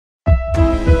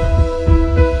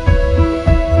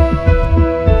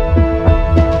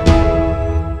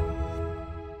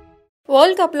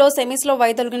World cup లో semis లో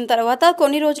వైదొలిగిన తర్వాత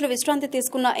కొన్ని రోజులు విశ్రాంతి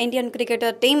తీసుకున్న ఇండియన్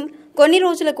క్రికెటర్ టీం కొన్ని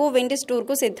రోజులకు విండీస్ టూర్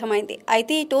కు సిద్ధమైంది.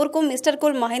 అయితే ఈ టూర్ కు మిస్టర్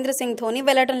కూల్ మహేంద్ర సింగ్ ధోని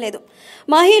వెళ్లడం లేదు.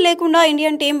 మహీ లేకుండా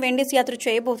ఇండియన్ టీం విండీస్ యాత్ర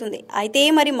చేయబోతుంది. అయితే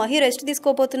మరి మహీ రెస్ట్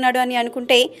తీసుకోబోతున్నాడు అని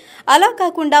అనుకుంటే అలా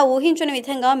కాకుండా ఊహించని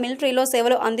విధంగా మిలిటరీలో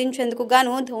సేవలు అందించేందుకు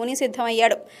గాను ధోని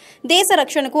సిద్ధమయ్యాడు. దేశ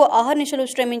రక్షణకు అహర్నిశలు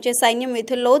శ్రమించే సైన్యం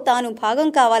విధుల్లో తాను భాగం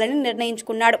కావాలని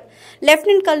నిర్ణయించుకున్నాడు.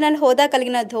 లెఫ్టినెంట్ కల్నల్ హోదా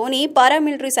కలిగిన ధోని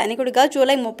పారామిలిటరీ సైనికుడిగా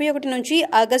జూలై 31 నుంచి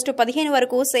ఆగస్టు 15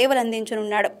 వరకు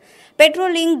సేవలందించనున్నాడు.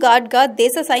 పెట్రోలింగ్ గార్డ్ గా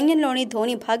దేశ సైన్యంలోని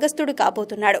ధోని భాగస్థుడు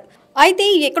కాబోతున్నాడు. అయితే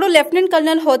ఎక్కడో లెఫ్టినెంట్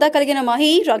కల్నల్ హోదా కలిగిన మహీ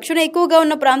రక్షణ ఎక్కువగా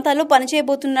ఉన్న ప్రాంతాల్లో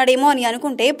పనిచేయబోతున్నాడేమో అని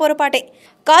అనుకుంటే పొరపాటే.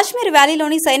 కాశ్మీర్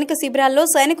వ్యాలీలోని సైనిక శిబిరాల్లో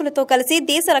సైనికులతో కలిసి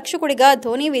దేశ రక్షకుడిగా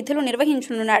ధోని విధులు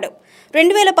నిర్వహించనున్నాడు.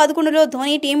 2011లో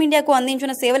ధోని టీమిండియాకు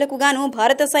అందించిన సేవలకు గాను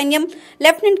భారత సైన్యం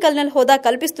లెఫ్టినెంట్ కల్నల్ హోదా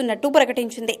కల్పిస్తున్నట్టు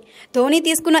ప్రకటించింది. ధోని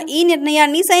తీసుకున్న ఈ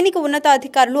నిర్ణయాన్ని సైనిక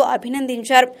ఉన్నతాధికారులు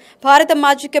అభినందించారు. భారత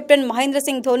మాజీ కెప్టెన్ మహేంద్ర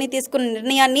సింగ్ ధోని తీసుకున్న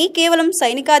నిర్ణయాన్ని కేవలం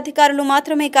సైనికాధికారులు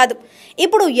మాత్రమే కాదు,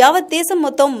 ఇప్పుడు యావత్ దేశం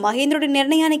మొత్తం మహేంద్రుడి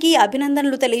నిర్ణయానికి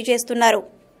అభినందనలు తెలియజేస్తున్నారు.